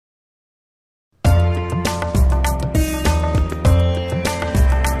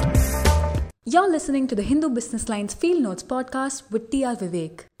You're listening to the Hindu Business Line's Field Notes podcast with T.R.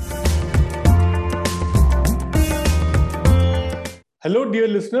 Vivek. Hello, dear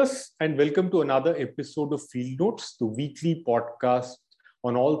listeners, and welcome to another episode of Field Notes, the weekly podcast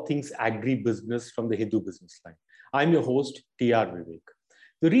on all things agri-business from the Hindu Business Line. I'm your host, T.R. Vivek.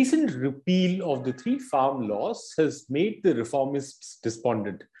 The recent repeal of the three farm laws has made the reformists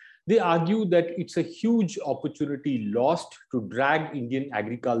despondent. They argue that it's a huge opportunity lost to drag Indian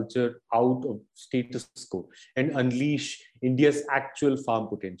agriculture out of status quo and unleash India's actual farm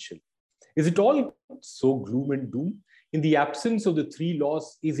potential. Is it all so gloom and doom? In the absence of the three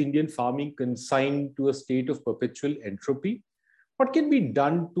laws, is Indian farming consigned to a state of perpetual entropy? What can be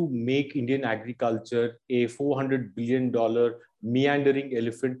done to make Indian agriculture a $400 billion meandering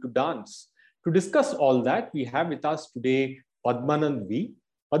elephant to dance? To discuss all that, we have with us today Padmanand V.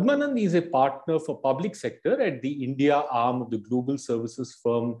 Padmanand is a partner for public sector at the India arm of the global services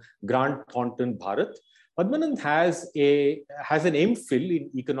firm Grant Thornton Bharat. Padmanand has an MPhil in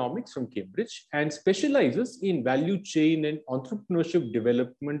economics from Cambridge and specializes in value chain and entrepreneurship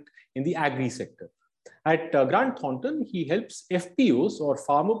development in the agri sector. At Grant Thornton, he helps FPOs or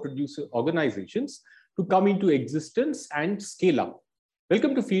farmer producer organizations to come into existence and scale up.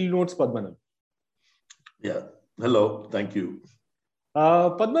 Welcome to Field Notes, Padmanand. Yeah, hello, thank you.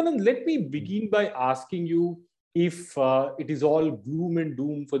 Padmanand, let me begin by asking you if it is all gloom and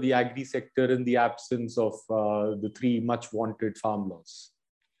doom for the agri sector in the absence of the three much wanted farm laws.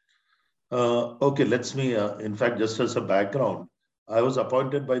 Okay, in fact, just as a background, I was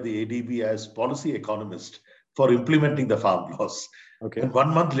appointed by the ADB as policy economist for implementing the farm laws. Okay. And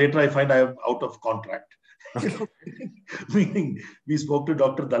 1 month later, I find I am out of contract. Okay. Meaning, we spoke to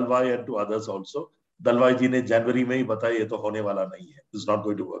Dr. Dalwai and to others also. Dalwai ji ne January mein hi bataya ye to hone wala nahi hai. This is not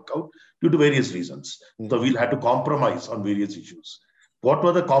going to work out due to various reasons. So we'll have to compromise on various issues. What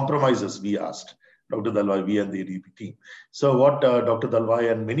were the compromises we asked? Dr. Dalwai, we and the ADB team. So what Dr.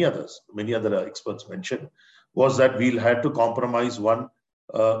 Dalwai and many other experts mentioned was that we'll have to compromise one.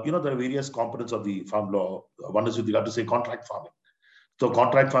 There are various components of the farm law. One is with regard to say contract farming. So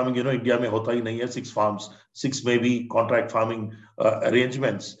contract farming, India mein hota hi nahi hai, 6 farms, 6 maybe contract farming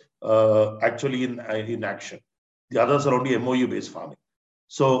arrangements actually in action. The others are only MOU-based farming.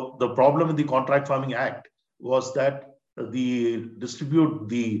 So the problem in the Contract Farming Act was that the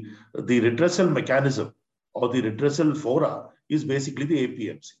redressal mechanism or the redressal fora is basically the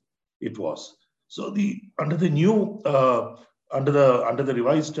APMC. It was. So under the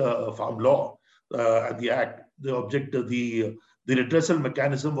revised farm law and the act, the redressal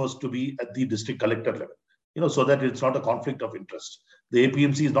mechanism was to be at the district collector level. So that it's not a conflict of interest. The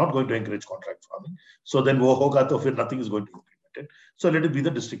APMC is not going to encourage contract farming. So then wo hoga to fir nothing is going to be implemented. So let it be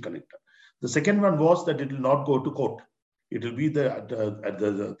the district collector. The second one was that it will not go to court. It will be the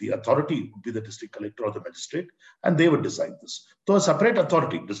authority would be the district collector or the magistrate, and they would decide this. So a separate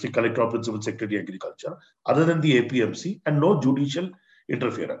authority, district collector or principal secretary agriculture, other than the APMC, and no judicial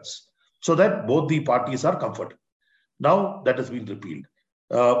interference. So that both the parties are comforted. Now that has been repealed.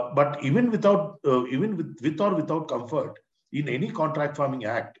 But even with or without comfort, in any contract farming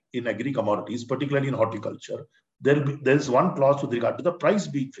act in agri commodities, particularly in horticulture, there's one clause with regard to the price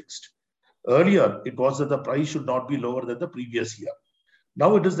being fixed. Earlier, it was that the price should not be lower than the previous year.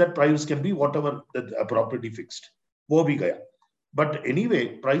 Now it is that price can be whatever that appropriately fixed. Wo bhi gaya. But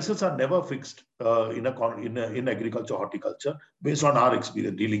anyway, prices are never fixed in agriculture, horticulture, based on our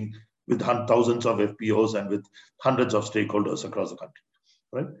experience dealing with thousands of FPOs and with hundreds of stakeholders across the country.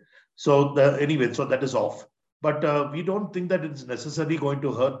 Right. So that is off. But we don't think that it's necessarily going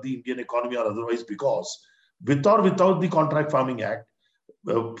to hurt the Indian economy or otherwise, because with or without the Contract Farming Act,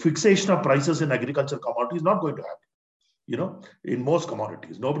 fixation of prices in agriculture commodities is not going to happen. In most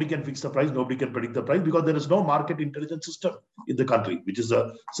commodities, nobody can fix the price, nobody can predict the price, because there is no market intelligence system in the country, which is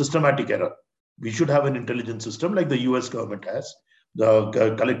a systematic error. We should have an intelligence system like the US government has.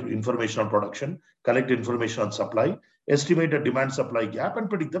 Collect information on production, collect information on supply, estimate a demand-supply gap, and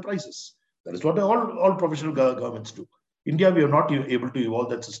predict the prices. That is what all professional governments do. India, we are not able to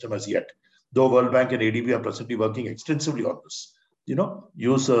evolve that system as yet, though World Bank and ADB are presently working extensively on this.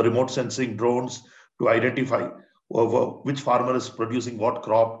 Use remote sensing drones to identify which farmer is producing what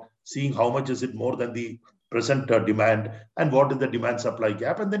crop, seeing how much is it more than the present demand, and what is the demand-supply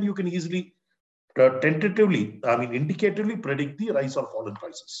gap, and then you can easily indicatively predict the rise or fall in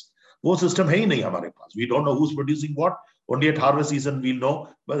prices. Wo system hai hi nahi hamare paas. We don't know who's producing what. Only at harvest season we'll know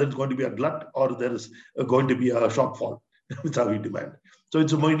whether it's going to be a glut or there is going to be a shortfall with our demand. So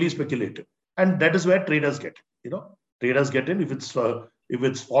it's mainly speculative, and that is where traders get. Traders get in. If it's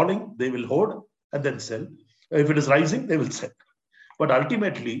falling, they will hold and then sell. If it is rising, they will sell. But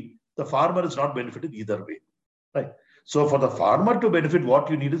ultimately, the farmer is not benefited either way, right? So for the farmer to benefit, what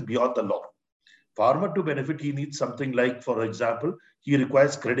you need is beyond the law. Farmer to benefit, he needs something like, for example, he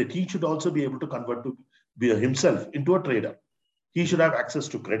requires credit. He should also be able to convert to be himself into a trader. He should have access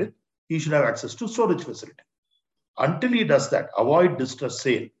to credit. He should have access to storage facility. Until he does that, avoid distress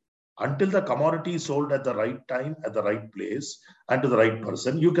sale. Until the commodity is sold at the right time, at the right place, and to the right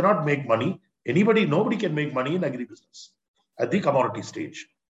person, you cannot make money. Nobody can make money in agribusiness at the commodity stage.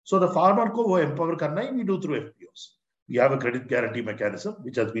 So the farmer ko wo empower karna hai, we do through FPOs. We have a credit guarantee mechanism,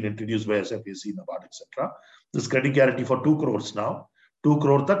 which has been introduced by SFAC, NABARD, etc. This credit guarantee for 2 crores now. 2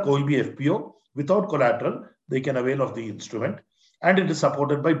 crore tak koi bhi FPO, without collateral, they can avail of the instrument. And it is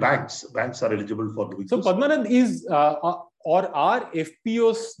supported by banks. Banks are eligible for doing so this. Padmanand, or are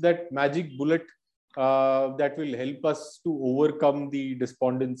FPOs that magic bullet that will help us to overcome the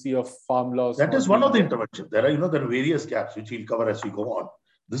despondency of farm laws? That is one of the interventions. There are various gaps which we'll cover as we go on.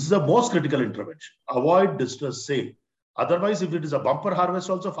 This is the most critical intervention. Avoid distress sale. Otherwise, if it is a bumper harvest,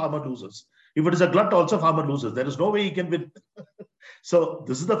 also farmer loses. If it is a glut, also farmer loses. There is no way he can win. So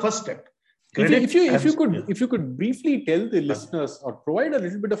this is the first step. If you could briefly tell the listeners or provide a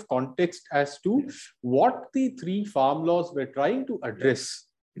little bit of context as to what the 3 farm laws were trying to address.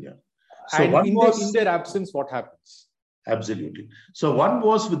 Yeah. So and in their absence, what happens? Absolutely. So one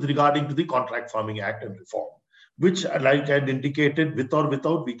was with regarding to the Contract Farming Act and reform, which, like I had indicated, with or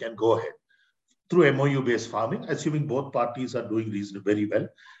without, we can go ahead through MOU-based farming, assuming both parties are doing reasonably very well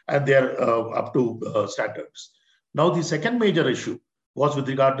and they are up to standards. Now, the second major issue was with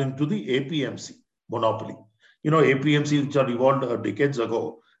regard to the APMC monopoly. APMC, which are evolved decades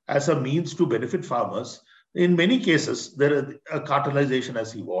ago as a means to benefit farmers. In many cases, a cartelization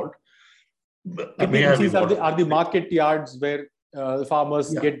has evolved. APMCs are the market yards where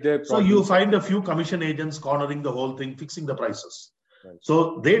farmers get their produce. So you find a few commission agents cornering the whole thing, fixing the prices. Right.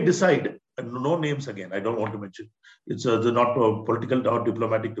 So they decide, no names again, I don't want to mention. It's not political or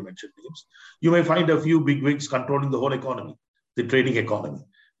diplomatic to mention names. You may find a few bigwigs controlling the whole economy, the trading economy.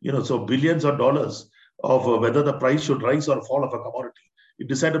 So billions of dollars of whether the price should rise or fall of a commodity is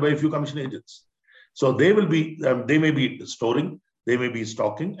decided by a few commission agents. So they may be storing, they may be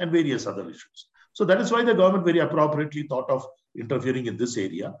stocking, and various other issues. So that is why the government very appropriately thought of interfering in this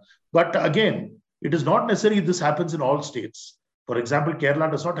area. But again, it is not necessary this happens in all states. For example,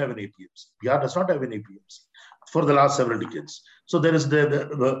 Kerala does not have an APMC. Bihar does not have an APMC for the last several decades. So there is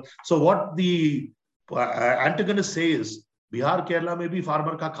so what the antagonists say is, Bihar, Kerala may be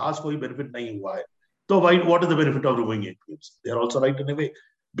farmer ka khas koi benefit nahi hua hai. So what is the benefit of removing APMC? They are also right in a way,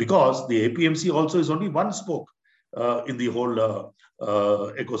 because the APMC also is only one spoke in the whole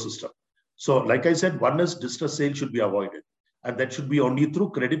ecosystem. So like I said, one is distress sale should be avoided. And that should be only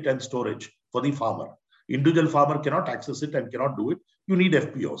through credit and storage for the farmer. Individual farmer cannot access it and cannot do it. You need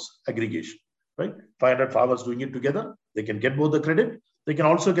FPOs, aggregation, right? 500 farmers doing it together. They can get both the credit. They can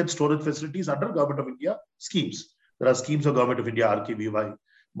also get storage facilities under Government of India schemes. There are schemes of Government of India, RKBY,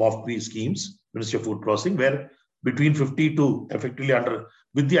 MOFP schemes, Ministry of Food Processing, where between 50 to effectively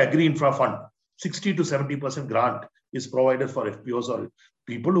with the Agri Infra Fund, 60 to 70% grant is provided for FPOs or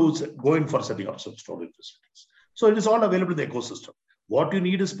people who go in for setting up such storage facilities. So it is all available in the ecosystem. What you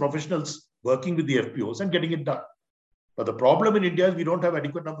need is professionals working with the FPOs and getting it done. But the problem in India is we don't have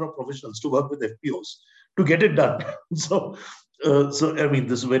adequate number of professionals to work with FPOs to get it done. So I mean,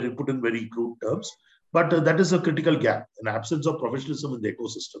 this is very put in very crude terms, but that is a critical gap. An absence of professionalism in the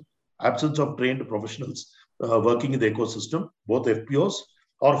ecosystem, absence of trained professionals working in the ecosystem, both FPOs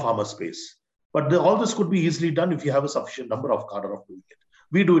or farmer space. But all this could be easily done if you have a sufficient number of cadre of doing it.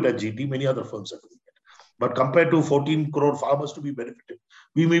 We do it at GT, many other firms are doing it. But compared to 14 crore farmers to be benefited,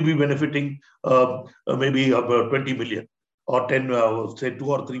 we may be benefiting maybe about 20 million or 10, say 2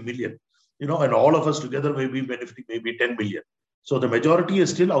 or 3 million, and all of us together may be benefiting maybe 10 million. So the majority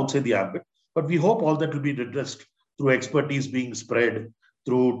is still outside the ambit, but we hope all that will be redressed through expertise being spread,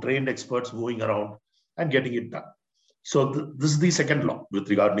 through trained experts moving around and getting it done. So this is the second law with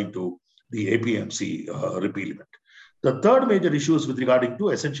regarding to the APMC repealment. The third major issue is with regarding to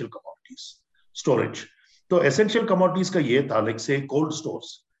essential commodities, storage. So essential commodities ka ye tha, like say cold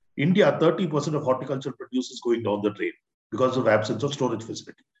stores. India, 30% of horticultural produce is going down the drain because of absence of storage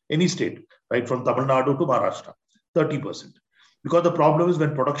facility. Any state, right from Tamil Nadu to Maharashtra, 30%. Because the problem is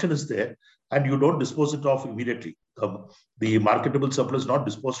when production is there and you don't dispose it off immediately, the marketable surplus is not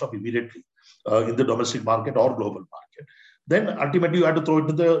disposed of immediately in the domestic market or global market, then ultimately you have to throw it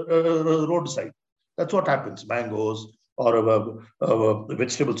to the roadside. That's what happens. Mangoes or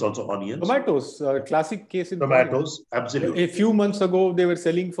vegetables also, onions. Tomatoes, classic case in Tomatoes, point. absolutely. A few months ago, they were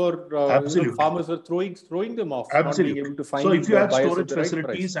selling for, absolutely. Farmers were throwing them off, absolutely. not being able to find so if you have buyers storage at the right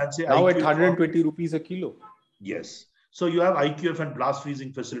facilities price. and say Now IQF, at 120 rupees a kilo. Yes. So you have IQF and blast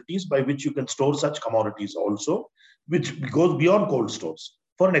freezing facilities by which you can store such commodities also, which goes beyond cold stores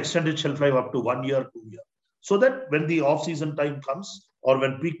for an extended shelf life up to 1 year, 2 years. So that when the off-season time comes or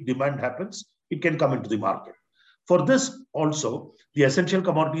when peak demand happens, it can come into the market. For this also, the Essential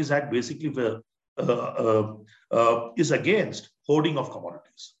Commodities Act basically is against hoarding of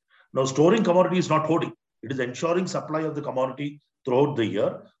commodities. Now, storing commodity is not hoarding. It is ensuring supply of the commodity throughout the year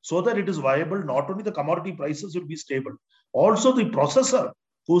so that it is viable. Not only the commodity prices will be stable, also the processor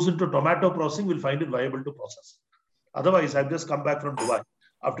who's into tomato processing will find it viable to process. Otherwise, I've just come back from Dubai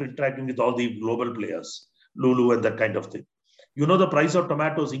after interacting with all the global players, Lulu and that kind of thing. You know, the price of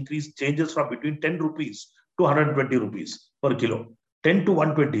tomatoes changes from between 10 rupees to 120 rupees per kilo. 10 to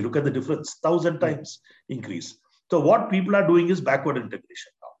 120, look at the difference, 1,000 times increase. So what people are doing is backward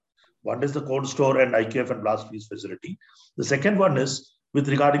integration now. One is the cold store and IQF and blast freeze facility. The second one is with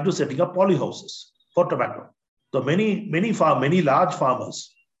regarding to setting up polyhouses for tomato. So many large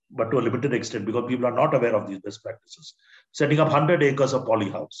farmers, but to a limited extent because people are not aware of these best practices, setting up 100 acres of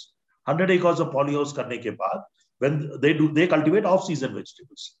polyhouse. 100 acres of polyhouse karne ke baad, when they cultivate off-season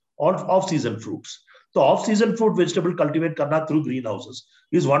vegetables or off-season fruits. The off-season fruit vegetable cultivate karna through greenhouses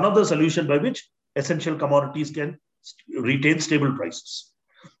is one of the solutions by which essential commodities can retain stable prices.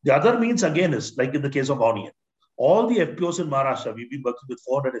 The other means again is like in the case of onion. All the FPOs in Maharashtra, we've been working with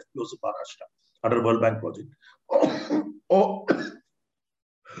 400 FPOs in Maharashtra under World Bank project.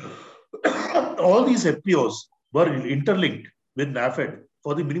 All these FPOs were interlinked with NAFED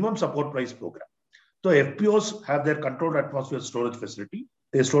for the minimum support price program. So FPOs have their controlled atmosphere storage facility.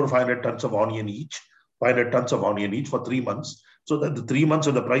 They store 500 tons of onion each, 500 tons of onion each for 3 months. So that the 3 months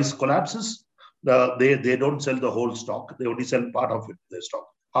when the price collapses, they don't sell the whole stock. They only sell part of it, their stock,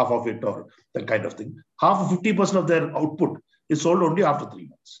 half of it or that kind of thing. Half of 50% of their output is sold only after 3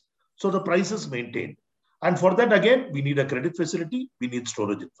 months. So the price is maintained. And for that, again, we need a credit facility. We need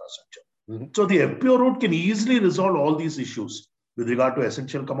storage infrastructure. Mm-hmm. So the FPO route can easily resolve all these issues with regard to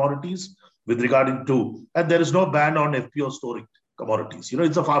essential commodities, with regard to, and there is no ban on FPO storing commodities. You know,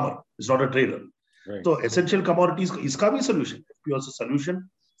 it's a farmer, it's not a trader. Right. So essential commodities is a solution. FPO is a solution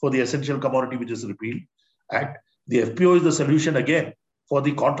for the essential commodity, which is repealed act. The FPO is the solution again for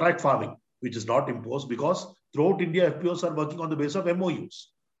the contract farming, which is not imposed because throughout India, FPOs are working on the basis of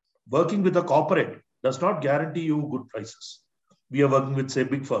MOUs. Working with a corporate does not guarantee you good prices. We are working with, say,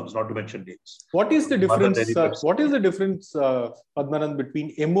 big firms, not to mention names. What is the difference? Padmanand,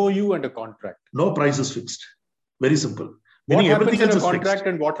 between MOU and a contract? No price is fixed. Very simple. What happens in a contract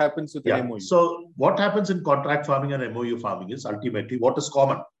and what happens with an MOU? So what happens in contract farming and MOU farming is ultimately what is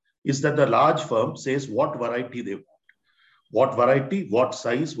common is that the large firm says what variety they want. What variety, what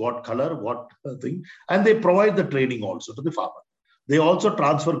size, what color, what thing. And they provide the training also to the farmer. They also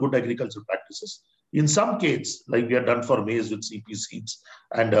transfer good agricultural practices. In some cases, like we have done for maize with CP seeds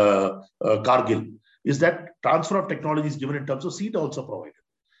and Cargill, is that transfer of technology is given in terms of seed also provided,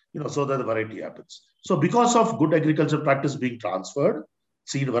 you know, so that the variety happens. So because of good agricultural practice being transferred,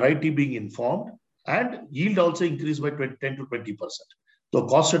 seed variety being informed, and yield also increased by 10 to 20%. So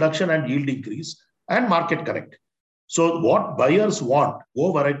cost reduction and yield increase and market correct. So what buyers want,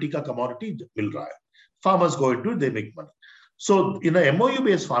 wo variety ka commodity mil raha hai. Farmers go into it, they make money. So in a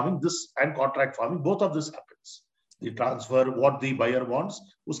MOU-based farming, this and contract farming, both of this happens. The transfer, what the buyer wants,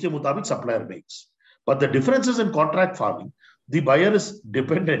 uske mutabik supplier makes. But the difference is in contract farming, the buyer is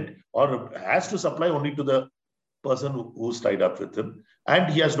dependent or has to supply only to the person who's tied up with him,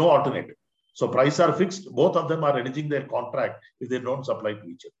 and he has no alternative. So prices are fixed. Both of them are reneging their contract if they don't supply to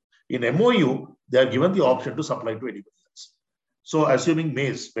each other. In MOU, they are given the option to supply to anybody else. So assuming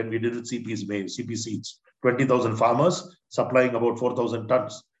maize, when we did it CP seeds, 20,000 farmers supplying about 4,000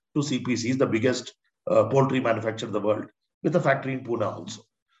 tons to CPC, the biggest poultry manufacturer in the world, with a factory in Pune also.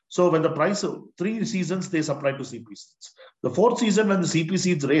 So when the price of 3 seasons, they supply to CP seeds. The 4th season, when the CP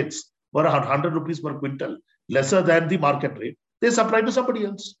seeds rates were 100 rupees per quintal, lesser than the market rate, they supply to somebody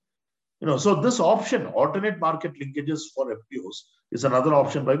else. You know, so this option, alternate market linkages for FPOs, is another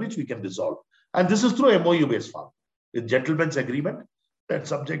option by which we can resolve. And this is through MOU-based farm. With gentleman's agreement, that's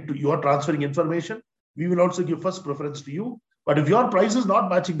subject to your transferring information. We will also give first preference to you. But if your price is not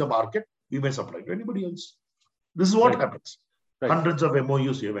matching the market, we may supply to anybody else. This is what happens. Right. Hundreds of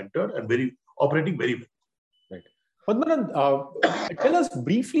MOUs you have entered and operating very well. Right. Padmanand, tell us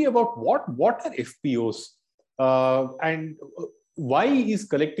briefly about what are FPOs and why is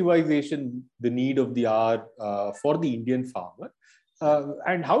collectivization the need of the hour for the Indian farmer?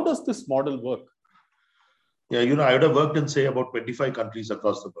 And how does this model work? Yeah, I would have worked in, say, about 25 countries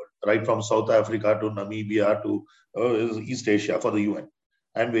across the world, right from South Africa to Namibia to East Asia for the UN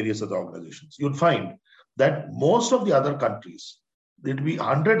and various other organizations. You'd find that most of the other countries, it'd be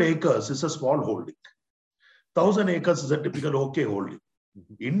 100 acres is a small holding. 1,000 acres is a typical okay holding.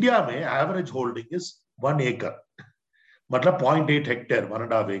 India mein average holding is 1 acre. Matlab 0.8 hectare,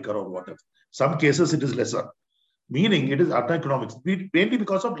 1.5 acre or whatever. Some cases it is lesser. Meaning it is uneconomics, mainly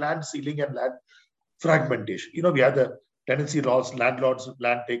because of land ceiling and land fragmentation. We have the tenancy laws, landlords,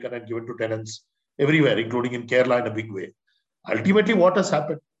 land taken and given to tenants everywhere, including in Kerala in a big way. Ultimately, what has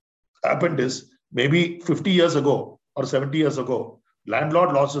happened is maybe 50 years ago or 70 years ago,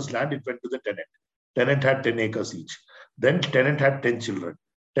 landlord lost his land, it went to the tenant. Tenant had 10 acres each. Then tenant had 10 children.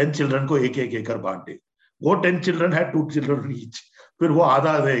 10 children ko ek acre baante. Wo 10 children had 2 children each. Fir wo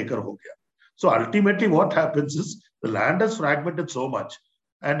आधा acre ho gaya. So ultimately what happens is the land has fragmented so much.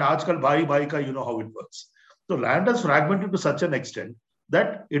 And aajkal bhai ka, you know how it works. So land has fragmented to such an extent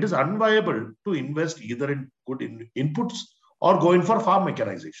that it is unviable to invest either in good inputs or go in for farm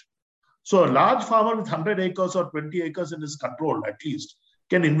mechanization. So a large farmer with 100 acres or 20 acres in his control at least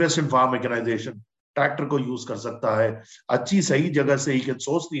can invest in farm mechanization. Tractor ko use kar sakta hai. Achhi sahi jagah se he can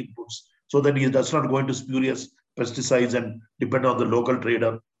source the inputs so that he does not go into spurious pesticides and depend on the local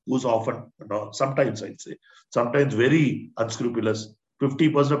trader who's often, sometimes I'd say, sometimes very unscrupulous.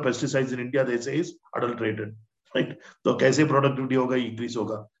 50% of pesticides in India, they say, is adulterated, right? So, kaise productivity hoga, increase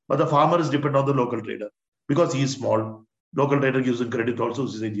hoga. But the farmer is dependent on the local trader because he is small. Local trader gives him credit also.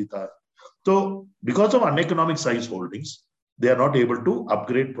 So, because of uneconomic size holdings, they are not able to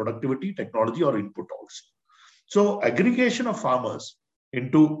upgrade productivity, technology, or input also. So, aggregation of farmers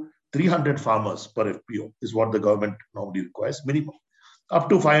into 300 farmers per FPO is what the government normally requires, minimum. Up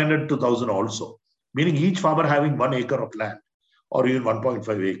to 500 to 1,000 also, meaning each farmer having 1 acre of land or even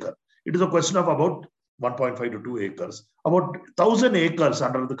 1.5 acre. It is a question of about 1.5 to 2 acres, about 1,000 acres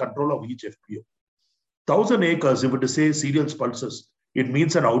under the control of each FPO. 1,000 acres, if it is say cereals pulses, it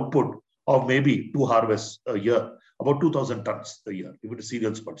means an output of maybe 2 harvests a year, about 2,000 tons a year, if it is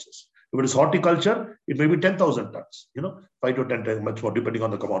cereals pulses. If it is horticulture, it may be 10,000 tons, 5 to 10 times, much more, depending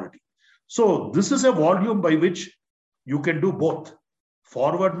on the commodity. So this is a volume by which you can do both.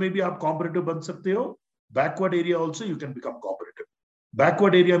 Forward maybe aap competitive ban sakte ho. Backward area also you can become competitive.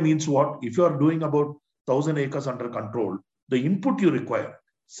 Backward area means what? If you are doing about 1,000 acres under control, the input you require,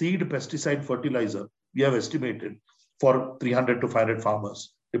 seed, pesticide, fertilizer, we have estimated for 300 to 500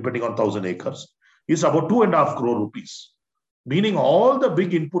 farmers, depending on 1,000 acres, is about 2.5 crore rupees. Meaning all the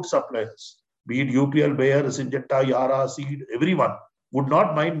big input suppliers, be it UPL, Bayer, Syngenta, Yara, Seed, everyone would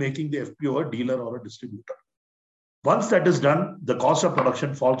not mind making the FPO a dealer or a distributor. Once that is done, the cost of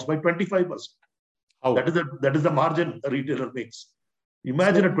production falls by 25%. Oh. That is the margin a retailer makes.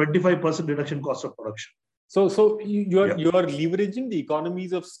 Imagine a 25% reduction cost of production. So you are leveraging the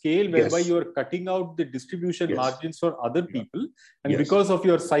economies of scale whereby you are cutting out the distribution margins for other people, and because of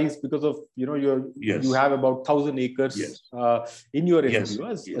your size, because of you have about 1,000 acres in your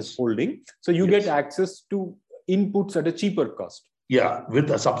FPO as holding, so you get access to inputs at a cheaper cost. Yeah, with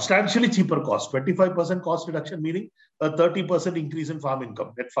a substantially cheaper cost, 25% cost reduction, meaning a 30% increase in farm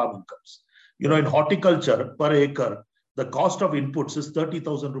income, net farm incomes. In horticulture per acre, the cost of inputs is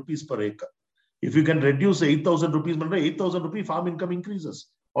 30,000 rupees per acre. If you can reduce 8,000 rupees, 8,000 rupees farm income increases,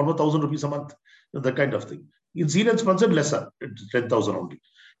 almost 1,000 rupees a month, that kind of thing. In cereals, lesser, 10,000 only.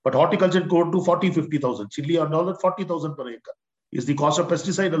 But horticulture go to 40, 50,000. Chili and all that, 40,000 per acre is the cost of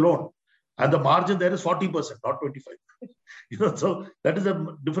pesticide alone. And the margin there is 40%, not 25. So that is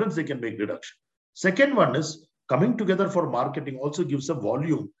the difference they can make reduction. Second one is coming together for marketing also gives a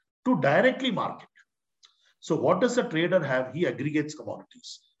volume to directly market. So what does the trader have? He aggregates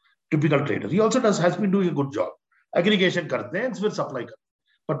commodities. Typical trader. He also has been doing a good job. Aggregation karte hain, and supply karte.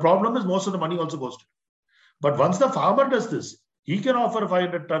 But problem is most of the money also goes to him. But once the farmer does this, he can offer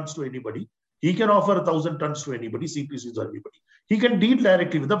 500 tons to anybody. He can offer 1,000 tons to anybody, CPCs or anybody. He can deal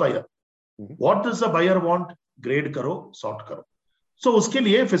directly with the buyer. What does the buyer want? Grade karo, sort karo. So uske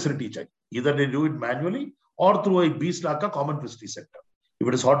liye facility chahiye. Either they do it manually or through a 20 lakh ka common facility center. If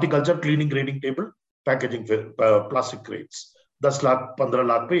it is horticulture, cleaning, grading table, packaging plastic crates. 10 lakh, 15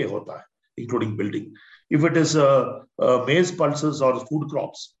 lakh pe ye hota hai, including building. If it is maize pulses or food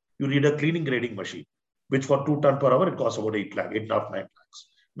crops, you need a cleaning grading machine, which for 2 ton per hour, it costs about 8 lakh, 8.5, 9 lakhs.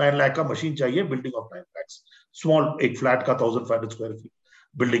 9 lakh ka machine chahiye, building of 9 lakhs. Small, ek flat ka 1,500 square feet.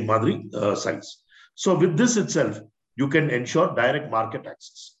 Building madri size. So with this itself, you can ensure direct market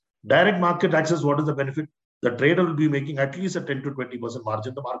access. Direct market access, what is the benefit? the trader will be making at least a 10 to 20%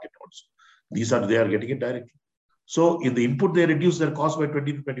 margin in the market also. They are getting it directly. So in the input, they reduce their cost by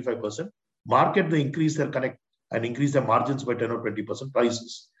 20 to 25%. Market, they increase their connect and increase their margins by 10 or 20%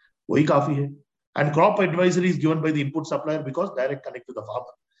 prices. Wahi kafi hai. And crop advisory is given by the input supplier because direct connect to the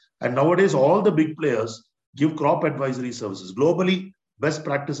farmer. And nowadays, all the big players give crop advisory services. Globally, best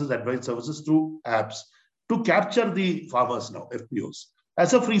practices advice services through apps to capture the farmers now, FPOs,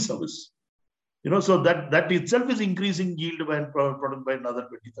 as a free service. So that itself is increasing yield by product by another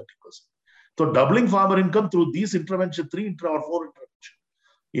 20, 30%. So doubling farmer income through these intervention, 3 or 4 intervention.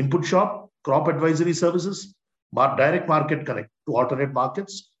 Input shop, crop advisory services, direct market connect to alternate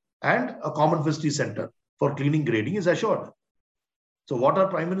markets, and a common facility center for cleaning grading is assured. So what our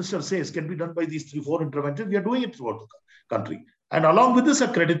Prime Minister says can be done by these 3, 4 interventions. We are doing it throughout the country. And along with this, a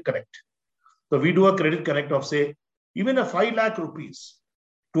credit connect. So we do a credit connect of, say, even a 5 lakh rupees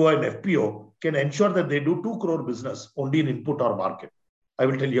to an FPO can ensure that they do 2 crore business only in input or market. I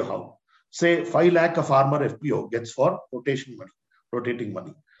will tell you how. Say 5 lakh a farmer FPO gets for rotating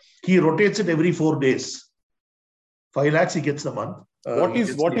money. He rotates it every 4 days. 5 lakhs he gets a month. What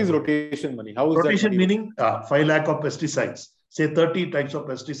is rotation money? How is rotation that meaning 5 lakh of pesticides. Say 30 types of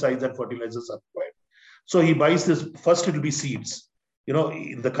pesticides and fertilizers are required. So he buys this. First it will be seeds,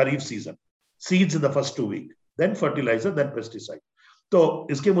 in the Kharif season. Seeds in the first 2 weeks. Then fertilizer, then pesticide. So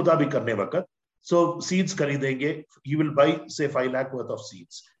iske mutabik karne waqt. So seeds kharidenge. He will buy, say, 5 lakh worth of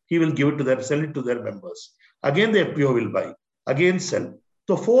seeds. He will give it to them, sell it to their members. Again, the FPO will buy. Again, sell.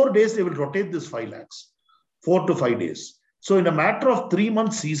 So 4 days, they will rotate this 5 lakhs. 4 to 5 days. So in a matter of 3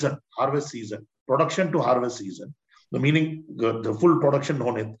 months season, harvest season, production to harvest season, meaning the full production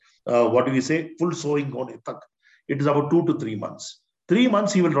hone, full sowing hone tak, it is about 2 to 3 months. 3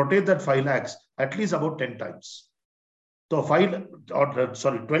 months, he will rotate that 5 lakhs at least about 10 times. So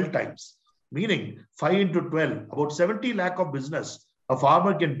 12 times, meaning 5 into 12, about 70 lakh of business a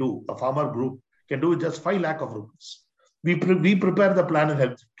farmer can do, a farmer group can do with just 5 lakh of rupees. We prepare the plan and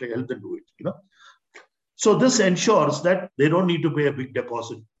help them do it, So this ensures that they don't need to pay a big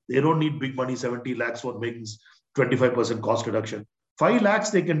deposit. They don't need big money, 70 lakhs for making 25% cost reduction. 5 lakhs,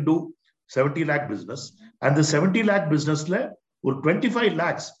 they can do 70 lakh business. And the 70 lakh business, 25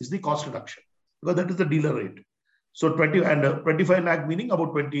 lakhs is the cost reduction. Because that is the dealer rate. So 25 lakh meaning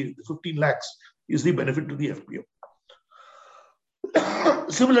about 15 lakhs is the benefit to the FPO.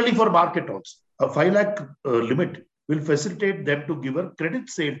 Similarly for market also, a 5 lakh limit will facilitate them to give a credit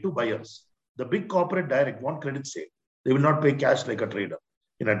sale to buyers. The big corporate direct want credit sale. They will not pay cash like a trader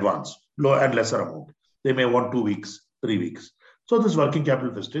in advance, low and lesser amount. They may want 2 weeks, 3 weeks. So this working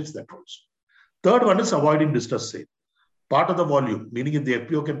capital facilitates that also. Third one is avoiding distress sale. Part of the volume, meaning if the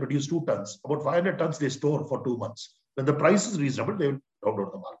FPO can produce 2 tons, about 500 tons they store for 2 months. When the price is reasonable, they will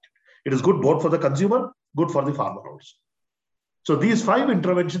download the market. It is good both for the consumer, good for the farmer also. So these 5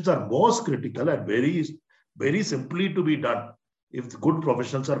 interventions are most critical and very, very simply to be done if the good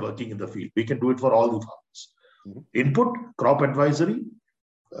professionals are working in the field. We can do it for all the farmers. Input, crop advisory,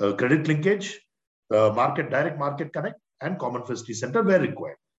 credit linkage, direct market connect, and common facility center where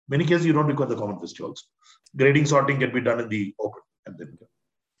required. Many cases you don't require the common facility also. Grading, sorting can be done in the open. And then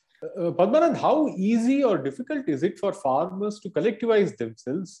Padmanabh, how easy or difficult is it for farmers to collectivize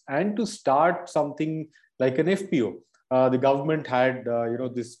themselves and to start something like an FPO? The government had,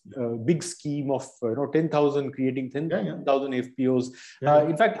 this big scheme of, 10,000, creating 10,000 FPOs. Yeah.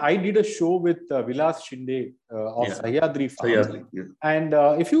 In fact, I did a show with Vilas Shinde of Sahyadri Farms. Yeah. And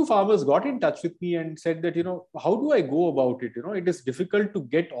a few farmers got in touch with me and said that, how do I go about it? It is difficult to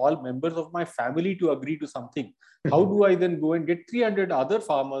get all members of my family to agree to something. How do I then go and get 300 other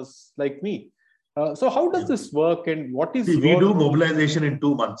farmers like me? So how does this work, and what is... we do mobilization in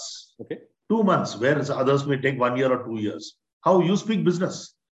 2 months. Okay. 2 months, whereas others may take 1 year or 2 years. How you speak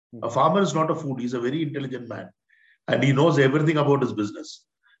business? A farmer is not a fool. He's a very intelligent man. And he knows everything about his business.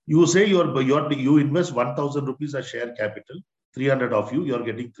 You say you invest 1,000 rupees as share capital, 300 of you, you're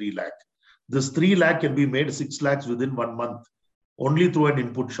getting 3 lakh. This 3 lakh can be made 6 lakhs within 1 month, only through an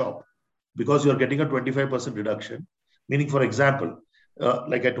input shop, because you're getting a 25% reduction. Meaning, for example,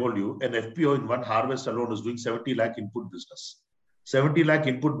 like I told you, an FPO in one harvest alone is doing 70 lakh input business. 70 lakh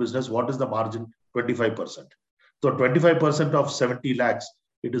input business, what is the margin? 25%. So 25% of 70 lakhs,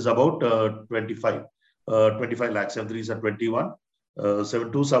 it is about 25 lakhs. 7 3s are 21,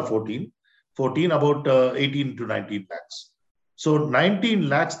 7 2s are 14. 14 about 18 to 19 lakhs. So 19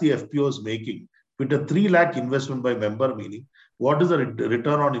 lakhs the FPO is making with a 3 lakh investment by member, meaning what is the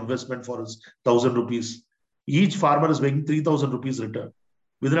return on investment for his 1,000 rupees? Each farmer is making 3,000 rupees return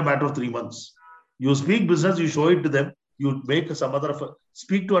within a matter of 3 months. You speak business, you show it to them. You make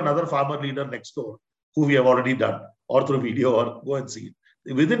speak to another farmer leader next door. who we have already done, or through video, or go and see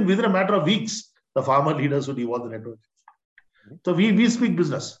it. Within a matter of weeks, the farmer leaders would evolve the network. So we speak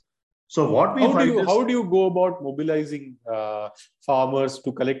business. So what we find is, how do you go about mobilizing farmers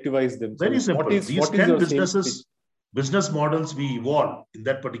to collectivize themselves? Very simple. These 10 business models we evolve in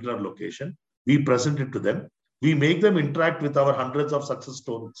that particular location. We present it to them. We make them interact with our hundreds of success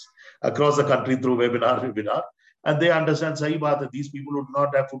stories across the country through webinar, and they understand, sahi baat hai, these people would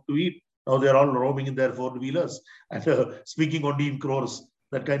not have food to eat. Now they're all roaming in their four-wheelers and speaking only in crores,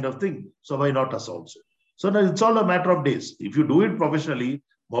 that kind of thing. So why not us also? So now it's all a matter of days. If you do it professionally,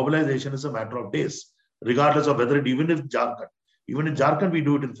 mobilization is a matter of days, regardless of whether even in Jharkhand, we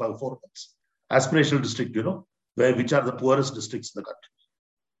do it in 4 months. Aspirational district, which are the poorest districts in the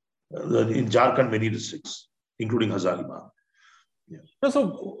country. In Jharkhand, many districts, including Hazaribagh. Yeah.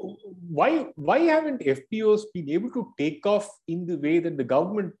 So why haven't FPOs been able to take off in the way that the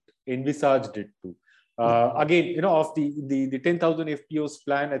government envisaged it to? Again, of the 10,000 FPOs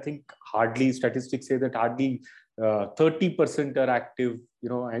plan, I think statistics say that hardly 30% are active,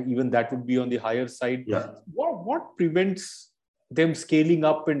 and even that would be on the higher side. Yeah. What prevents them scaling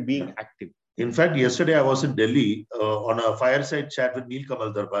up and being active? In fact, yesterday I was in Delhi on a fireside chat with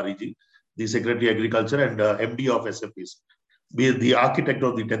Nilkamal Darbari, the Secretary Agriculture and MD of SFPs, the architect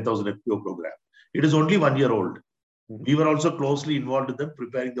of the 10,000 FPO program. It is only 1 year old. We were also closely involved in them,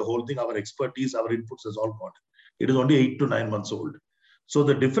 preparing the whole thing. Our expertise, our inputs has all gone. It is only 8 to 9 months old. So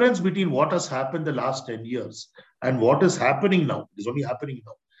the difference between what has happened the last 10 years and what is happening now, is only happening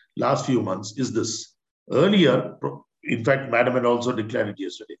now, last few months, is this. Earlier, in fact, Madam had also declared it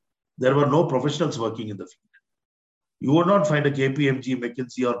yesterday, there were no professionals working in the field. You would not find a KPMG,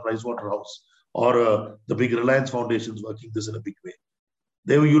 McKinsey or Pricewaterhouse or the big Reliance foundations working this in a big way.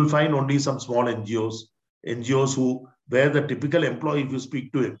 There you'll find only some small NGOs where the typical employee, if you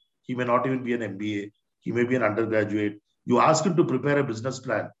speak to him, he may not even be an MBA, he may be an undergraduate. You ask him to prepare a business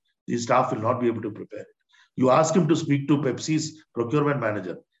plan, the staff will not be able to prepare it. You ask him to speak to Pepsi's procurement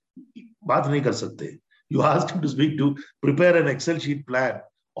manager, baat nahi kar sakte. You ask him to prepare an Excel sheet plan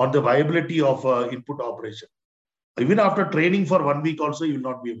on the viability of input operation. Even after training for 1 week also, you will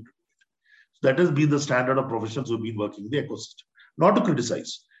not be able to do it. So that has been the standard of professionals who have been working in the ecosystem. Not to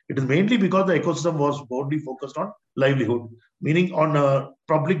criticize. It is mainly because the ecosystem was only focused on livelihood, meaning on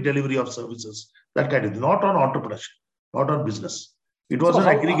public delivery of services, that kind of thing, not on entrepreneurship, not on business. It was an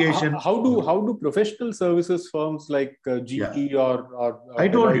aggregation. How do professional services firms like GT or I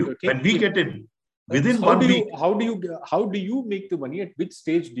told you, when we get in, within 1 week. How do you make the money? At which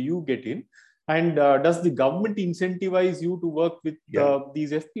stage do you get in? And does the government incentivize you to work with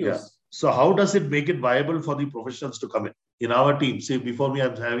these FPOs? Yeah. So how does it make it viable for the professionals to come in? In our team, say before me,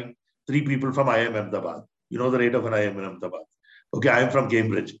 I'm having 3 people from IIM Ahmedabad. You know the rate of an IIM in Ahmedabad. Okay, I'm from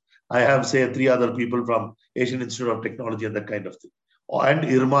Cambridge. I have, say, 3 other people from Asian Institute of Technology and that kind of thing. And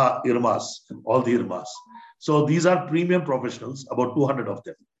IRMAS, all the IRMAS. So these are premium professionals, about 200 of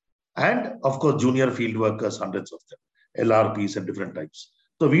them. And of course, junior field workers, hundreds of them, LRPs and different types.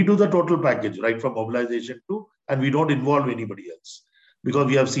 So we do the total package, right from mobilization to, and we don't involve anybody else. Because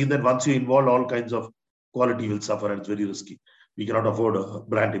we have seen that once you involve, all kinds of quality will suffer and it's very risky. We cannot afford a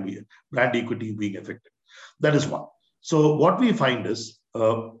brand equity being affected. That is one. So what we find is,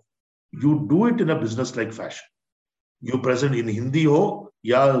 you do it in a business-like fashion. You present in Hindi ho,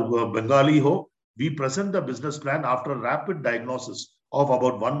 ya Bengali ho, we present the business plan after a rapid diagnosis of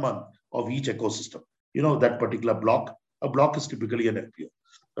about 1 month of each ecosystem. That particular block. A block is typically an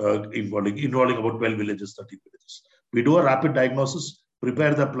FPO, involving about 12 villages, 13 villages. We do a rapid diagnosis,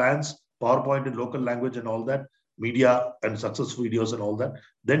 prepare the plans, PowerPoint in local language and all that, media and success videos and all that,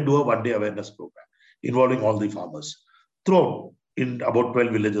 then do a 1-day awareness program involving all the farmers. Throw in about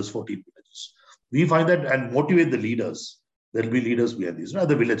 12 villages, 14 villages. We find that and motivate the leaders. There will be leaders behind these, at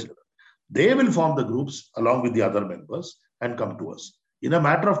the village level. They will form the groups along with the other members and come to us. In a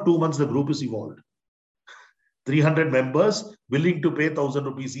matter of 2 months, the group is evolved. 300 members willing to pay 1,000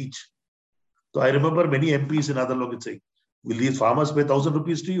 rupees each. So I remember many MPs in other locations saying, will these farmers pay 1,000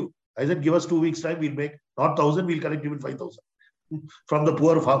 rupees to you? I said, give us 2 weeks time, we'll make not 1,000, we'll collect even 5,000 from the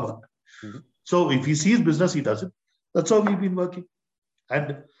poor farmer. Mm-hmm. So if he sees business, he does it. That's how we've been working.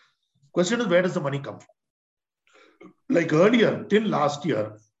 And question is, where does the money come from? Like earlier, till last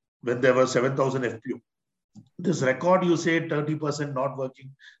year, when there were 7,000 FPO, this record you say 30% not working,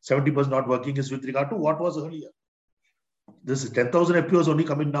 70% not working is with regard to what was earlier. This is 10,000 FPOs only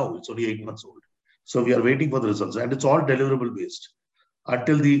coming now. It's only 8 months old. So we are waiting for the results and it's all deliverable based.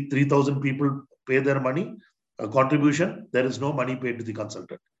 Until the 3,000 people pay their money, a contribution, there is no money paid to the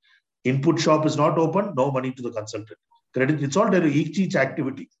consultant. Input shop is not open, no money to the consultant. Credit, it's all each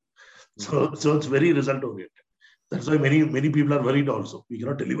activity. So it's very result oriented. That's why many people are worried also. We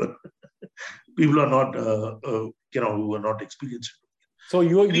cannot deliver. People are not, who are not experienced. So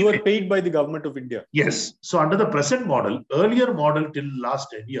you are paid by the government of India? Yes. So under the present model, earlier model till last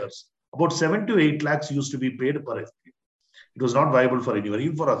 10 years, about 7 to 8 lakhs used to be paid per FPO. It was not viable for anyone,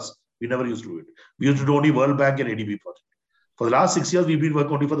 even for us. We never used to do it. We used to do only World Bank and ADB project. For the last 6 years, we've been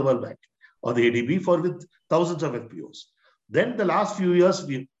working only for the World Bank or the ADB with thousands of FPOs. Then the last few years,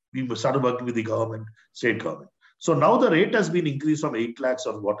 we started working with the government, state government. So now the rate has been increased from 8 lakhs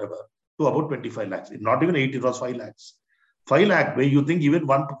or whatever to about 25 lakhs. Not even 8, it was 5 lakhs. 5 lakh pay, you think even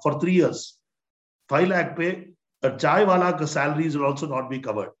one for 3 years. 5 lakh pay, a chai wala salaries will also not be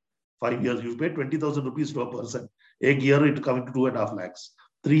covered. 5 years, you pay 20,000 rupees to a person. A year, it coming to 2.5 lakhs.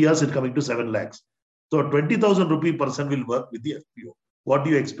 3 years, it coming to 7 lakhs. So 20,000 rupee person will work with the FPO. What do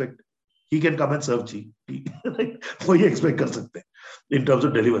you expect? He can come and serve tea. What do you expect in terms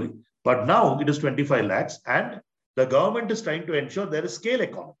of delivery? But now it is 25 lakhs and the government is trying to ensure there is scale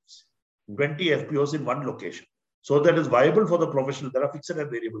economies. 20 FPOs in one location. So that is viable for the professional. There are fixed and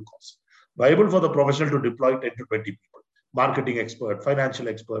variable costs. Viable for the professional to deploy 10 to 20 people. Marketing expert, financial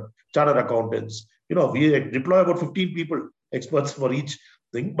expert, chartered accountants. We deploy about 15 people, experts for each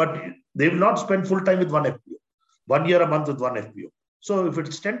thing, but they will not spend full time with one FPO. 1 year a month with one FPO. So if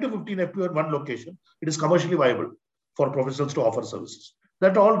it's 10 to 15 FPO in one location, it is commercially viable for professionals to offer services.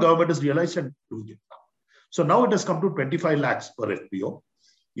 That all government has realized and doing it now. So now it has come to 25 lakhs per FPO.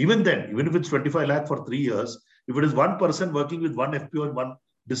 Even then, even if it's 25 lakh for 3 years, if it is one person working with one FPO in one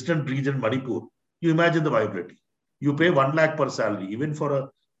distant region, Manipur, you imagine the viability. You pay 1 lakh per salary, even for a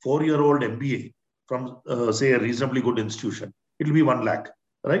 4-year-old MBA from, say, a reasonably good institution, it will be 1 lakh,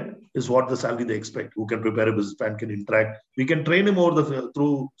 right? Is what the salary they expect. Who can prepare a business plan, can interact. We can train him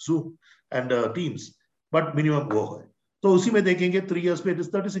through Zoom and Teams, but minimum go. So, usi mein dekhenge 3 years pay, it is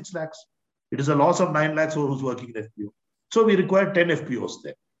 36 lakhs. It is a loss of 9 lakhs for who's working in FPO. So, we require 10 FPOs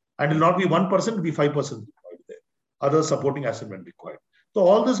there. And it will not be 1%, it will be 5% required there. Other supporting assignment required. So,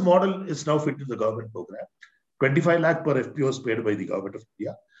 all this model is now fit to the government program. 25 lakh per FPO is paid by the government of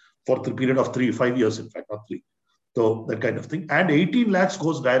India for the period of 5 years, in fact, not 3. So, that kind of thing. And 18 lakhs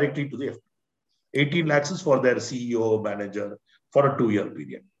goes directly to the FPO. 18 lakhs is for their CEO, manager for a 2-year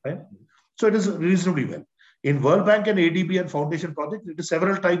period. Right? So, it is reasonably well. In World Bank and ADB and Foundation project, it is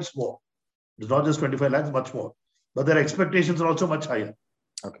several times more. It is not just 25 lakhs, much more. But their expectations are also much higher.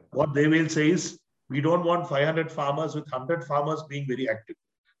 Okay. What they will say is, we don't want 500 farmers with 100 farmers being very active.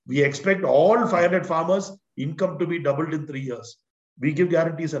 We expect all 500 farmers' income to be doubled in 3 years. We give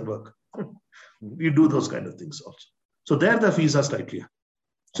guarantees and work. We do those kind of things also. So there the fees are slightly high.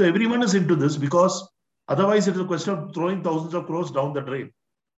 So everyone is into this because otherwise it is a question of throwing thousands of crores down the drain,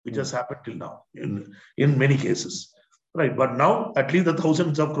 which has happened till now in many cases. Right. But now at least the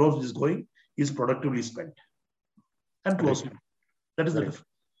thousands of crores which is going is productively spent and closely. That is the difference.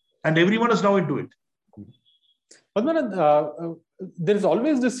 And everyone is now into it. Padmanabhan, there is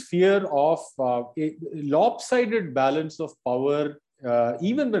always this fear of a lopsided balance of power,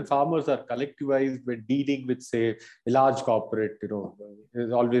 even when farmers are collectivized, when dealing with, say, a large corporate,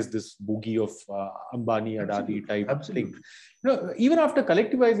 there's always this boogie of Ambani, Adani type thing. Even after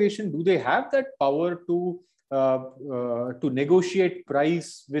collectivization, do they have that power to negotiate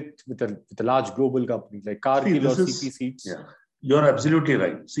price with a large global company like Cargill or CP Seeds? Yeah. You're absolutely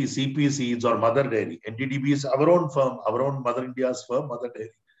right. See, CP Seeds or Mother Dairy, NDDB is our own firm, our own Mother India's firm, Mother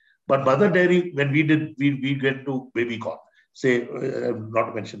Dairy. But Mother Dairy, when we get to baby corn, say, not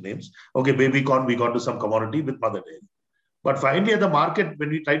to mention names. Okay, baby corn, we got to some commodity with Mother Dairy. But finally at the market, when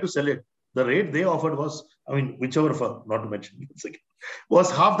we tried to sell it, the rate they offered was, whichever firm, not to mention names again, was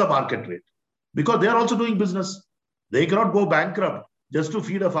half the market rate. Because they are also doing business. They cannot go bankrupt just to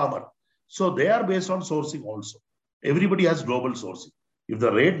feed a farmer. So they are based on sourcing also. Everybody has global sourcing. If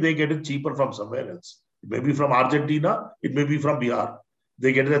the rate they get it cheaper from somewhere else, it may be from Argentina, it may be from Bihar.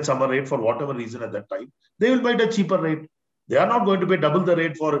 They get it at some rate for whatever reason at that time. They will buy it at a cheaper rate. They are not going to pay double the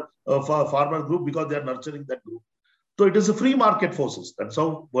rate for a farmer group because they are nurturing that group. So it is a free market forces. That's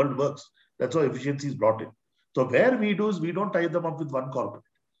how world works. That's how efficiency is brought in. So where we do is we don't tie them up with one corporate.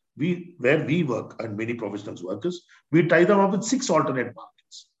 Where we work and many professionals work is, we tie them up with 6 alternate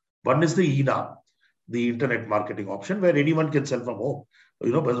markets. One is the ENAM, the internet marketing option, where anyone can sell from home, by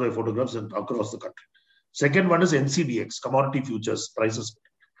photographs and across the country. Second one is NCDX, commodity futures prices.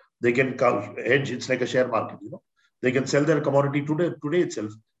 They can hedge. It's like a share market. They can sell their commodity today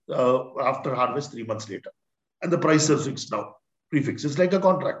itself, after harvest 3 months later, and the price is fixed now, prefixed. It's like a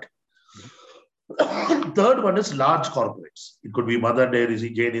contract. Third one is large corporates. It could be Mother Dairy,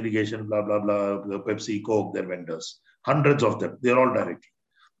 Jain Irrigation, blah blah blah, Pepsi, Coke, their vendors, hundreds of them. They're all directly.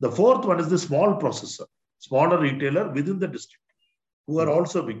 The fourth one is the small processor, smaller retailer within the district, who are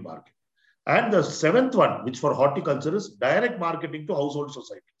also a big market. And the seventh one, which for horticulture, is direct marketing to household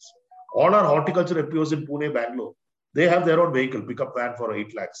societies. All our horticulture FPOs in Pune, Bangalore, they have their own vehicle, pickup van for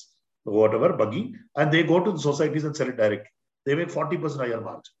 8 lakhs, whatever, buggy, and they go to the societies and sell it directly. They make 40% higher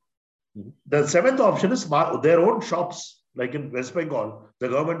margin. The seventh option is their own shops, like in West Bengal. The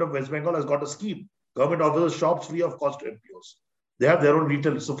government of West Bengal has got a scheme. Government offers shops free of cost to FPOs. They have their own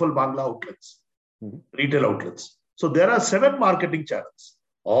retail, Sufal Bangla outlets, retail outlets. So there are 7 marketing channels.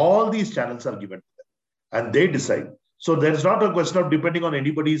 All these channels are given to them and they decide. So there's not a question of depending on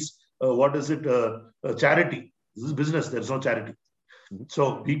anybody's, charity. This is business. There's no charity.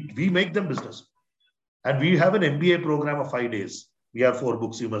 So we make them business. And we have an MBA program of 5 days. We have 4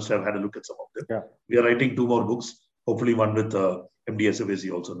 books. You must have had a look at some of them. Yeah. We are writing 2 more books, hopefully one with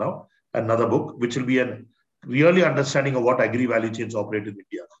MDSFAC also now. Another book, which will be a really understanding of what agri-value chains operate in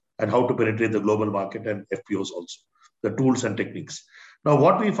India and how to penetrate the global market and FPOs also, the tools and techniques. Now,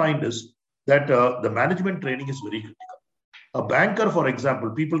 what we find is that the management training is very critical. A banker, for example,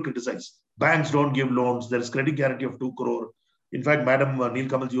 people criticize. Banks don't give loans. There is credit guarantee of 2 crore. In fact, Madam Neil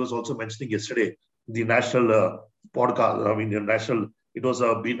Kamalji was also mentioning yesterday, the national podcast, it was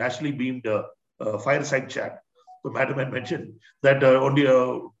a nationally beamed fireside chat. So Madam had mentioned that only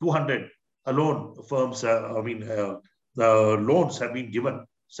 200 loan firms, the loans have been given,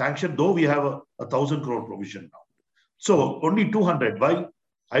 sanctioned, though we have a 1,000 crore provision now. So only 200. Why?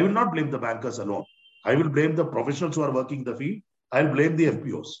 I will not blame the bankers alone. I will blame the professionals who are working in the field. I will blame the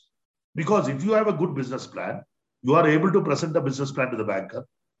FPOs. Because if you have a good business plan, you are able to present the business plan to the banker.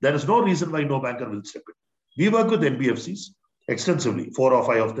 There is no reason why no banker will step in. We work with NBFCs extensively, 4 or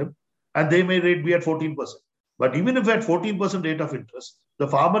 5 of them, and they may rate be at 14%. But even if at 14% rate of interest, the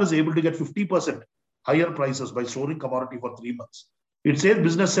farmer is able to get 50% higher prices by storing commodity for 3 months. It says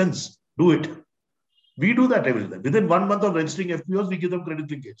business sense. Do it. We do that every time. Within 1 month of registering FPOs, we give them credit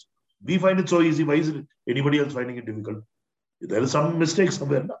linkage. We find it so easy. Why is it anybody else finding it difficult? There is some mistake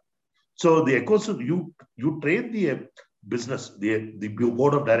somewhere now. So the ecosystem, you train the business, the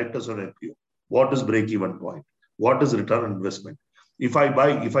board of directors on FPO. What is break-even point? What is return on investment? If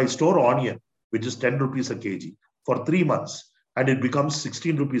I store onion, which is 10 rupees a kg for 3 months, and it becomes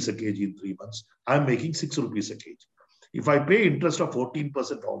 16 rupees a kg in 3 months, I'm making 6 rupees a kg. If I pay interest of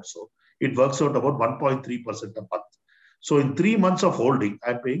 14% also, it works out about 1.3% a month. So in 3 months of holding,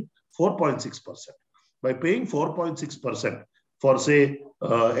 I'm paying 4.6%. By paying 4.6% for say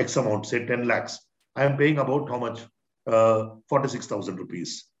X amount, say 10 lakhs, I'm paying about how much? 46,000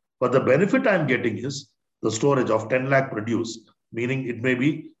 rupees. But the benefit I'm getting is the storage of 10 lakh produce, meaning it may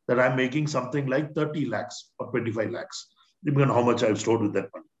be that I'm making something like 30 lakhs or 25 lakhs, depending on how much I've stored with that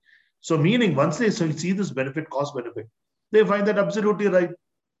money. So meaning once they see this benefit, cost benefit, they find that absolutely right.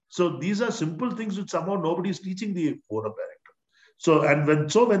 So these are simple things which somehow nobody is teaching the board of director.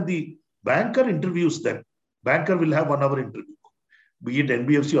 So when the banker interviews them, banker will have 1 hour interview, be it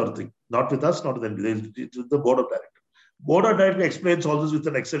NBFC or thing, not with us, not with NBFC, it's with the board of director. Board of director explains all this with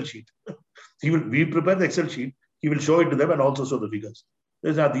an Excel sheet. We prepare the Excel sheet, he will show it to them and also show the figures.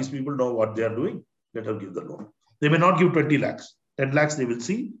 These people know what they are doing, let us give the loan. They may not give 20 lakhs, 10 lakhs, they will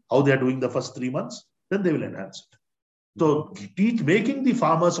see how they are doing the first 3 months, then they will enhance it. So making the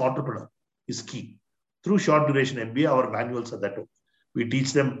farmers entrepreneur is key. Through short duration MBA, our manuals are that. We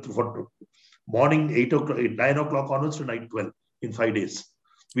teach them for morning 9 o'clock onwards to night 12 in 5 days.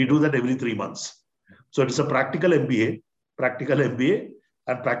 We do that every 3 months. So it's a practical MBA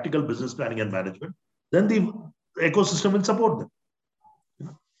and practical business planning and management. Then the ecosystem will support them.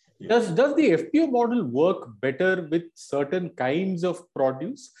 Does the FPO model work better with certain kinds of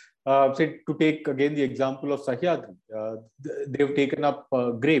produce? Say to take again the example of Sahyadri, they've taken up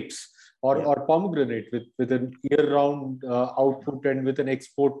grapes or pomegranate with an year-round output and with an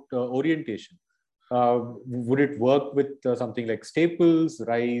export orientation. Would it work with something like staples,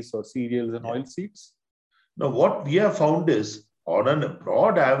 rice or cereals and oilseeds? Now, what we have found is, on a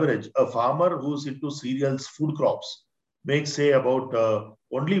broad average, a farmer who's into cereals, food crops, makes say about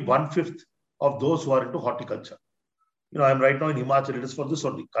only 1/5 of those who are into horticulture. I'm right now in Himachal, it is for this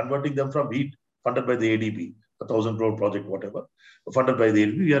only, converting them from wheat, funded by the ADB, 1,000 crore project, whatever, funded by the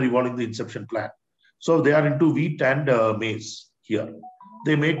ADB. We are evolving the inception plan. So they are into wheat and maize here.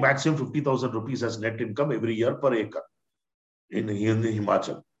 They make maximum 50,000 rupees as net income every year per acre in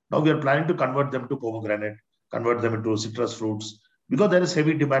Himachal. Now we are planning to convert them to pomegranate, convert them into citrus fruits, because there is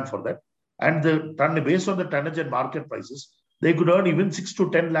heavy demand for that. And based on the tonnage and market prices, they could earn even 6 to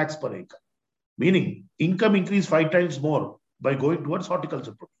 10 lakhs per acre. Meaning income increase 5 times more by going towards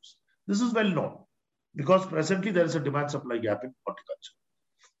horticulture produce. This is well known because presently there is a demand supply gap in horticulture.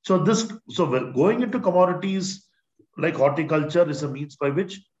 So going into commodities like horticulture is a means by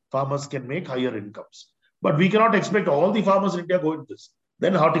which farmers can make higher incomes. But we cannot expect all the farmers in India go into this.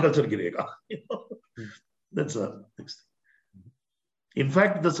 Then horticulture girega. That's a next thing. In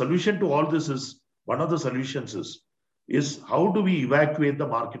fact, the solution to all this is, one of the solutions is how do we evacuate the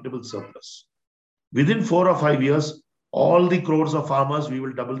marketable surplus? Within 4 or 5 years, all the crores of farmers, we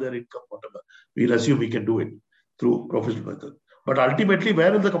will double their income, whatever. We'll assume we can do it through professional method. But ultimately,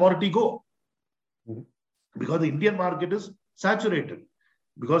 where will the commodity go? Because the Indian market is saturated.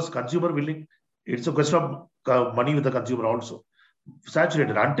 Because consumer willing, it's a question of money with the consumer also.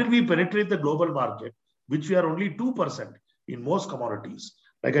 Saturated. Until we penetrate the global market, which we are only 2% in most commodities.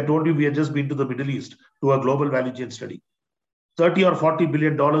 Like I told you, we have just been to the Middle East to a global value chain study. $30 or $40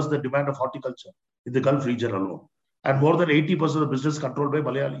 billion the demand of horticulture in the Gulf region alone. And more than 80% of the business controlled by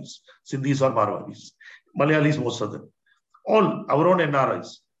Malayalis, Sindhis or Marwadis. Malayalis, most of them. All our own NRIs.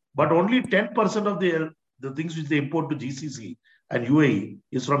 But only 10% of the things which they import to GCC and UAE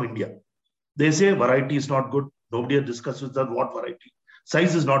is from India. They say variety is not good. Nobody has discussed with them what variety.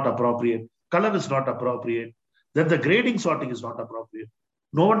 Size is not appropriate. Color is not appropriate. Then the grading sorting is not appropriate.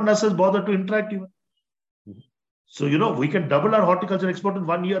 No one else has bothered to interact even. So, we can double our horticulture export in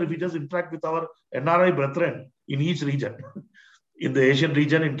 1 year if we just interact with our NRI brethren in each region. In the Asian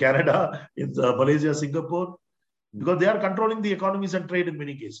region, in Canada, in Malaysia, Singapore, because they are controlling the economies and trade in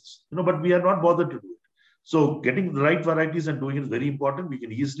many cases. But we are not bothered to do it. So getting the right varieties and doing it is very important. We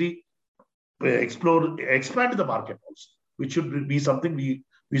can easily expand the market also, which should be something we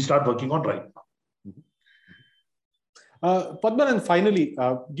start working on right now. Padman, and finally,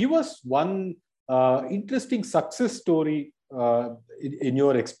 give us one interesting success story in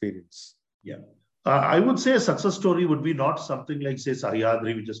your experience. Yeah. I would say a success story would be not something like, say,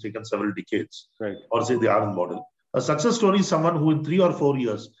 Sahyadri, which has taken several decades, right, or say the Anand model. A success story is someone who in 3 or 4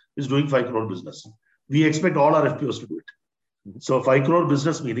 years is doing 5 crore business. We expect all our FPOs to do it. So 5 crore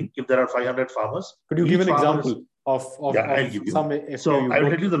business meaning, if there are 500 farmers. Could you give an example of I'll give you. some FPO? So I will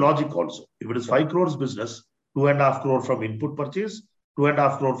tell you the logic also. If it is 5 crores business, 2.5 crore from input purchase,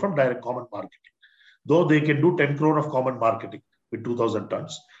 2.5 crore from direct common marketing. Though they can do 10 crore of common marketing with 2,000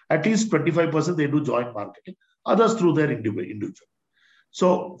 tons, at least 25% they do joint marketing, others through their individual.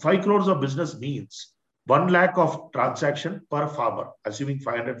 So 5 crores of business means 1 lakh of transaction per farmer, assuming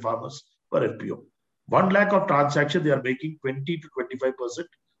 500 farmers per FPO. 1 lakh of transaction, they are making 20 to 25%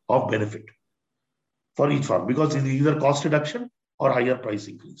 of benefit for each farm because it's either cost reduction or higher price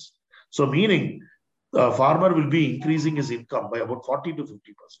increase. So meaning the farmer will be increasing his income by about 40 to 50%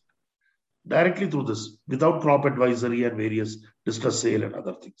 directly through this without crop advisory and various distress sale and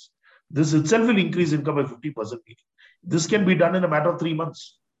other things. This itself will increase income by 50%. This can be done in a matter of 3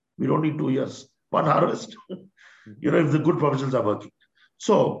 months. We don't need 2 years. 1 harvest, if the good professionals are working.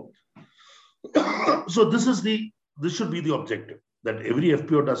 So this should be the objective, that every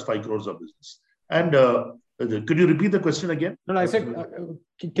FPO does 5 crores of business. And could you repeat the question again? No, I said,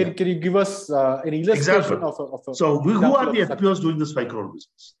 can you give us an illustration of a So who are the FPOs doing this 5 crore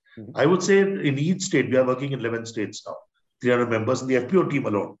business? I would say in each state, we are working in 11 states now, 300 members in the FPO team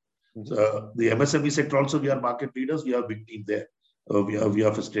alone. So the MSME sector also, we are market leaders. We have a big team there. We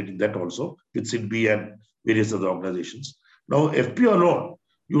are facilitating that also with SIDBI and various other organizations. Now, FPO alone,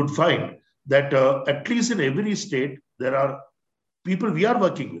 you would find that at least in every state, there are people we are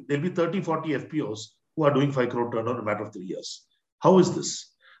working with. There will be 30, 40 FPOs who are doing 5 crore turnover in a matter of 3 years. How is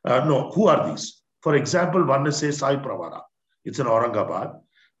this? Who are these? For example, one is, say, Sai Pravara. It's in Aurangabad.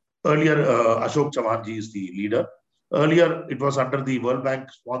 Earlier, Ashok Chavanji is the leader. Earlier, it was under the World Bank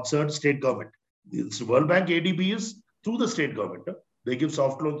sponsored state government. This World Bank ADB is through the state government. They give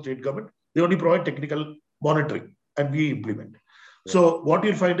soft loan state government. They only provide technical monitoring and we implement. Yeah. So what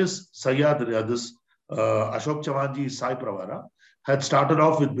you'll find is Sahyadri, this Ashok Chavanji Sai Pravara had started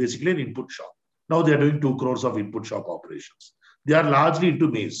off with basically an input shop. Now they are doing 2 crores of input shop operations. They are largely into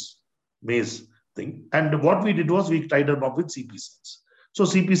maize thing. And what we did was we tied them up with CP seeds. So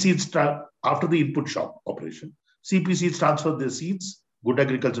CP seeds, after the input shop operation, CP seeds transferred their seeds, good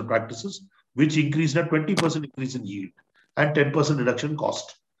agricultural practices, which increased a 20% increase in yield and 10% reduction in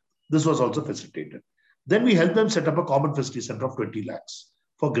cost. This was also facilitated. Then we helped them set up a common facility center of 20 lakhs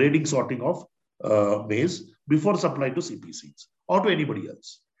for grading, sorting of maize before supply to CP seeds or to anybody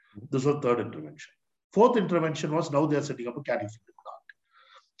else. This was third intervention. Fourth intervention was now they are setting up a cattle feeding plant.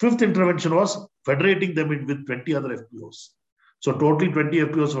 Fifth intervention was federating them in with 20 other FPOs. So totally 20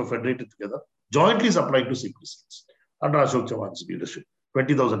 FPOs were federated together, jointly supplied to CP seeds under Ashok Chavan's leadership,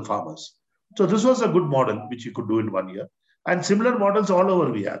 20,000 farmers. So this was a good model which you could do in 1 year. And similar models all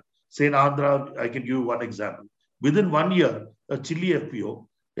over we have. Say in Andhra, I can give you one example. Within 1 year, a chili FPO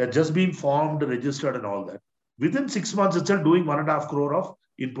They are just being formed, registered, and all that. Within 6 months itself, doing 1.5 crore of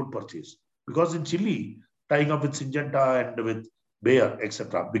input purchase. Because in Chile, tying up with Syngenta and with Bayer,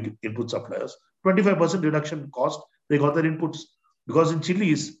 etc., big input suppliers, 25% reduction in cost, they got their inputs. Because in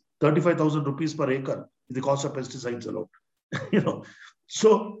Chile, is 35,000 rupees per acre is the cost of pesticides alone.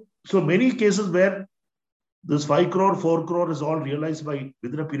 So many cases where this 5 crore, 4 crore is all realized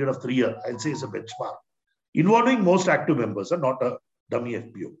within a period of 3 years, I'll say is a benchmark. Involving most active members, and not a dummy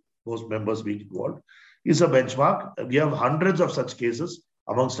FPO, most members being involved, is a benchmark. We have hundreds of such cases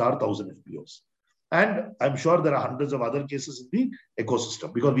amongst our 1,000 FPOs. And I'm sure there are hundreds of other cases in the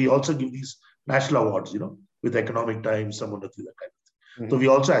ecosystem, because we also give these national awards, with Economic Times, someone that kind of thing. So we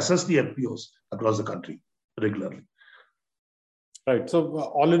also assess the FPOs across the country regularly. Right. So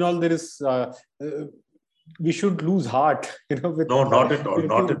all in all, there is we should lose heart. No, not at all.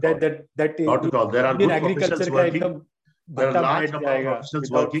 Not at all. There are good professionals working. There are a large number of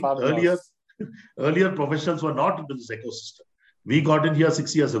professionals working. Earlier, professionals were not into this ecosystem. We got in here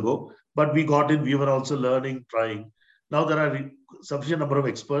 6 years ago, but we were also learning, trying. Now there are sufficient number of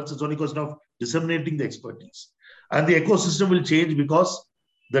experts. It's only a question of disseminating the expertise. And the ecosystem will change, because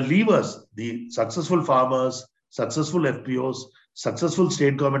the levers, the successful farmers, successful FPOs, successful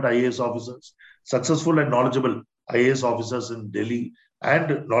state government IAS officers, successful and knowledgeable IAS officers in Delhi,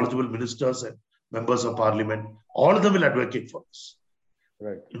 and knowledgeable ministers and members of parliament, all of them will advocate for us.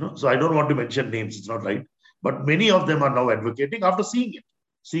 Right. So I don't want to mention names, it's not right. But many of them are now advocating after seeing it.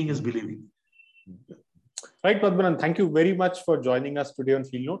 Seeing is believing. Right, Padmanabhan, thank you very much for joining us today on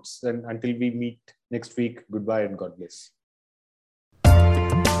Field Notes. And until we meet next week, goodbye and God bless.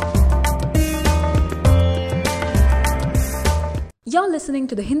 You're listening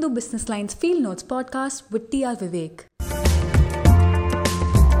to the Hindu Business Line's Field Notes podcast with T.R. Vivek.